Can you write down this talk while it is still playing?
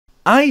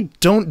I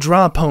don't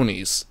draw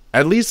ponies.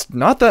 At least,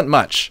 not that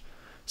much.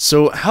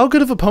 So how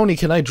good of a pony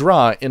can I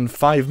draw in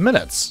 5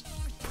 minutes?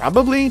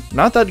 Probably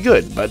not that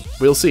good, but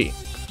we'll see.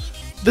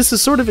 This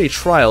is sort of a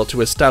trial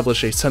to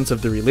establish a sense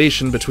of the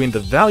relation between the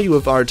value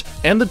of art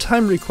and the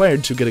time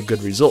required to get a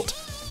good result.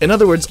 In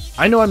other words,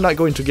 I know I'm not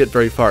going to get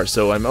very far,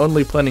 so I'm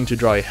only planning to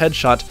draw a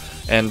headshot,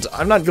 and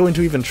I'm not going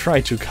to even try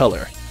to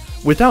color.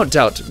 Without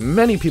doubt,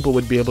 many people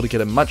would be able to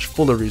get a much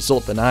fuller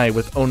result than I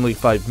with only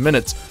 5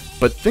 minutes,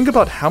 but think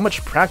about how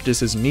much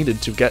practice is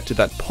needed to get to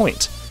that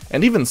point.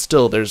 And even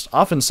still, there's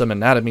often some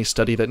anatomy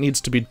study that needs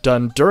to be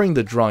done during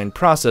the drawing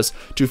process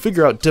to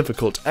figure out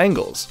difficult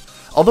angles.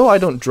 Although I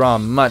don't draw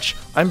much,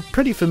 I'm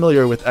pretty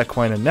familiar with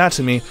equine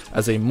anatomy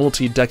as a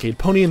multi-decade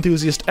pony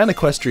enthusiast and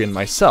equestrian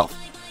myself.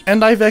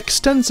 And I've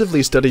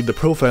extensively studied the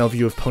profile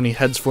view of pony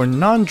heads for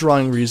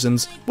non-drawing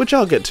reasons, which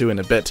I'll get to in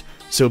a bit.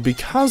 So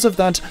because of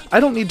that, I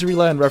don't need to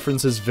rely on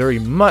references very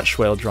much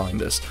while drawing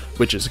this,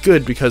 which is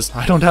good because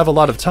I don't have a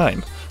lot of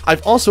time.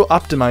 I've also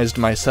optimized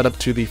my setup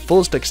to the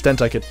fullest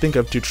extent I could think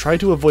of to try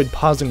to avoid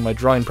pausing my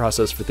drawing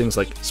process for things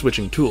like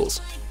switching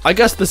tools. I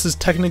guess this is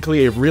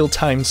technically a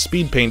real-time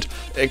speed paint,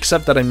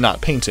 except that I'm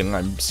not painting,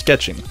 I'm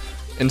sketching.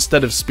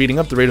 Instead of speeding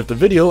up the rate of the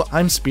video,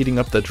 I'm speeding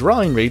up the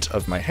drawing rate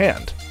of my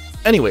hand.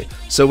 Anyway,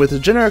 so with the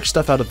generic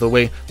stuff out of the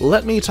way,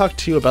 let me talk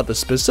to you about the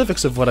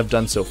specifics of what I've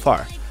done so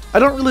far. I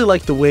don't really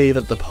like the way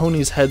that the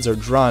ponies' heads are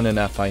drawn in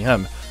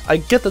FIM. I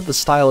get that the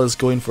style is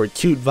going for a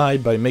cute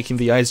vibe by making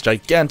the eyes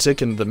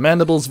gigantic and the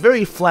mandibles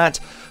very flat,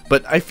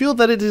 but I feel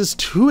that it is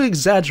too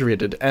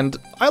exaggerated, and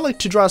I like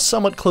to draw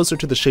somewhat closer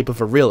to the shape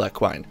of a real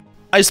equine.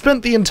 I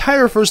spent the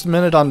entire first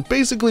minute on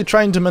basically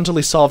trying to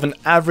mentally solve an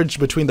average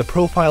between the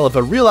profile of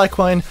a real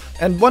equine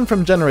and one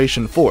from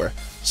Generation 4,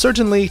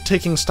 certainly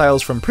taking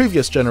styles from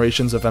previous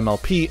generations of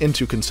MLP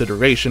into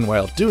consideration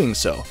while doing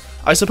so.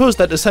 I suppose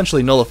that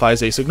essentially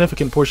nullifies a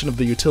significant portion of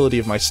the utility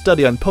of my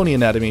study on pony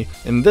anatomy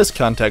in this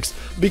context,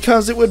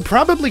 because it would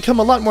probably come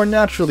a lot more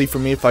naturally for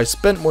me if I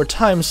spent more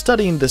time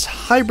studying this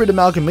hybrid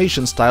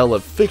amalgamation style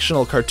of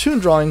fictional cartoon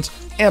drawings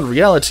and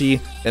reality,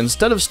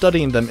 instead of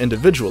studying them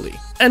individually.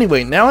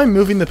 Anyway, now I'm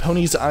moving the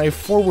pony's eye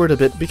forward a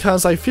bit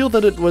because I feel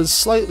that it was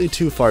slightly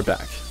too far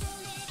back.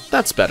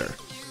 That's better.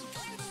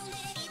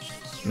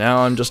 Now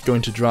I'm just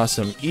going to draw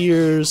some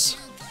ears.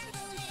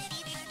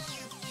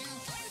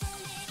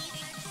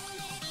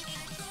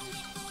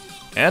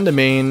 And a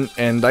mane,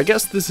 and I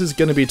guess this is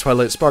gonna be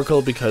Twilight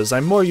Sparkle because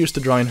I'm more used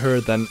to drawing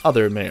her than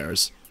other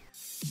mares.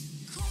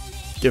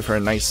 Give her a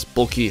nice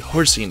bulky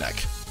horsey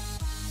neck.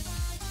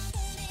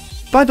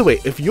 By the way,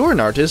 if you're an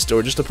artist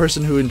or just a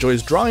person who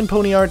enjoys drawing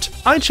pony art,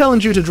 I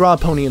challenge you to draw a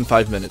pony in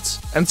 5 minutes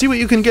and see what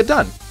you can get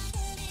done.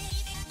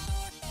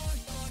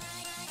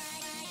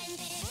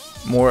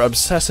 More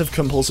obsessive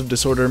compulsive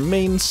disorder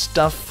mane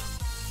stuff.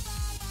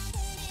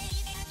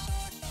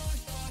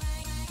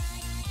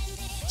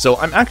 So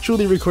I'm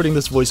actually recording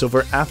this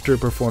voiceover after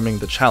performing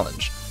the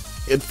challenge.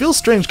 It feels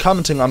strange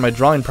commenting on my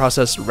drawing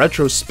process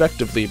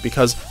retrospectively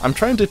because I'm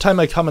trying to tie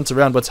my comments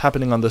around what's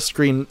happening on the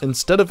screen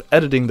instead of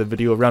editing the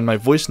video around my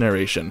voice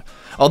narration,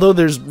 although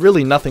there's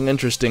really nothing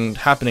interesting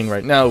happening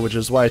right now, which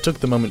is why I took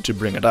the moment to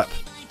bring it up.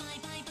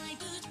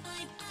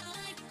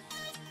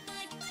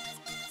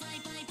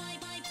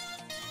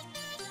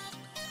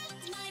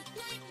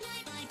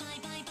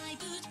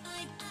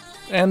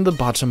 And the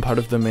bottom part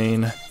of the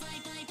mane.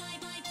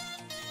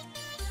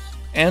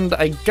 And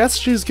I guess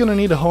she's gonna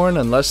need a horn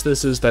unless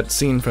this is that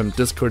scene from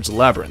Discord's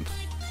Labyrinth.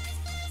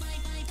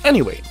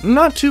 Anyway,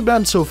 not too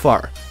bad so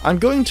far. I'm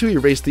going to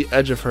erase the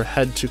edge of her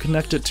head to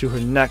connect it to her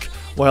neck,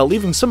 while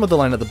leaving some of the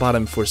line at the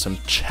bottom for some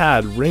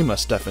Chad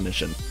Ramus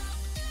definition.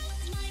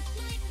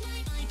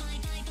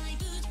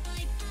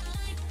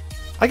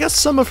 I guess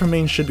some of her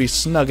mane should be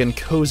snug and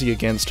cozy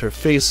against her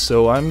face,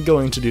 so I'm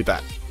going to do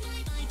that.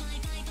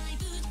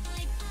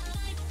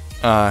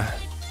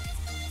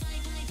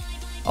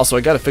 Also,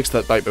 I gotta fix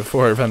that bite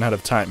before I run out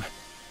of time.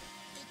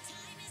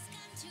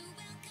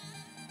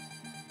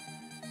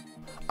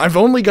 I've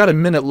only got a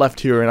minute left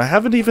here, and I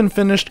haven't even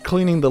finished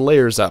cleaning the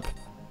layers up.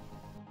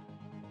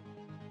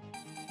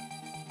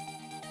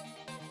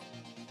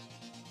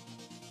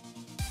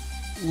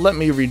 Let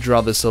me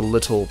redraw this a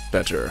little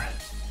better.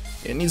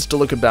 It needs to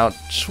look about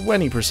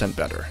 20%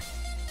 better.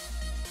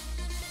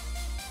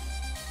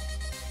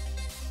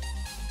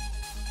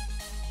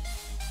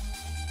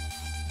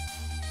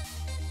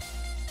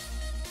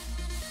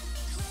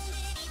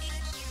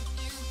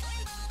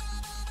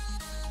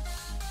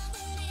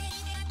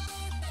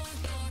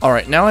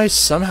 Alright, now I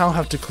somehow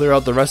have to clear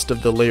out the rest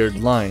of the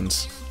layered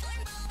lines.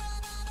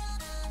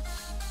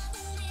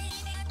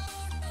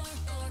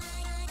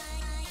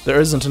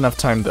 There isn't enough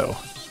time though.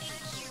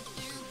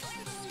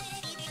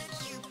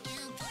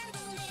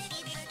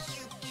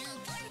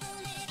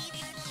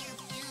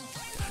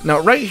 Now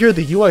right here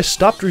the UI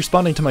stopped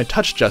responding to my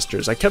touch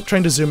gestures. I kept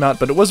trying to zoom out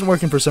but it wasn't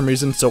working for some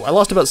reason, so I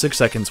lost about 6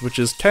 seconds, which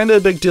is kinda a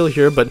big deal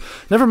here, but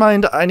never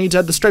mind, I need to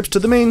add the stripes to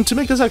the mane to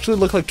make this actually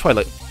look like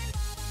Twilight.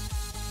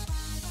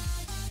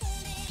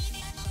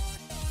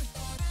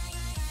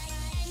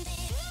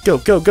 Go,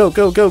 go, go,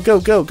 go, go, go,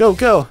 go, go,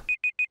 go!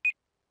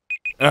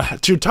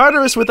 Too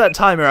Tartarus with that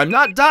timer, I'm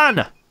not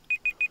done!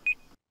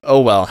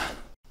 Oh well.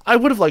 I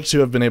would have liked to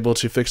have been able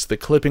to fix the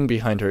clipping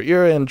behind her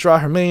ear and draw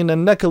her mane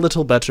and neck a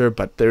little better,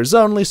 but there's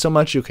only so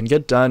much you can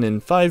get done in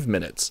 5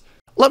 minutes.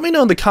 Let me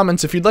know in the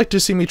comments if you'd like to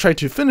see me try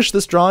to finish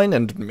this drawing,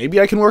 and maybe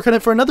I can work on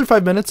it for another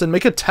 5 minutes and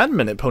make a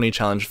 10-minute pony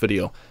challenge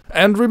video.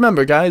 And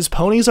remember guys,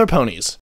 ponies are ponies.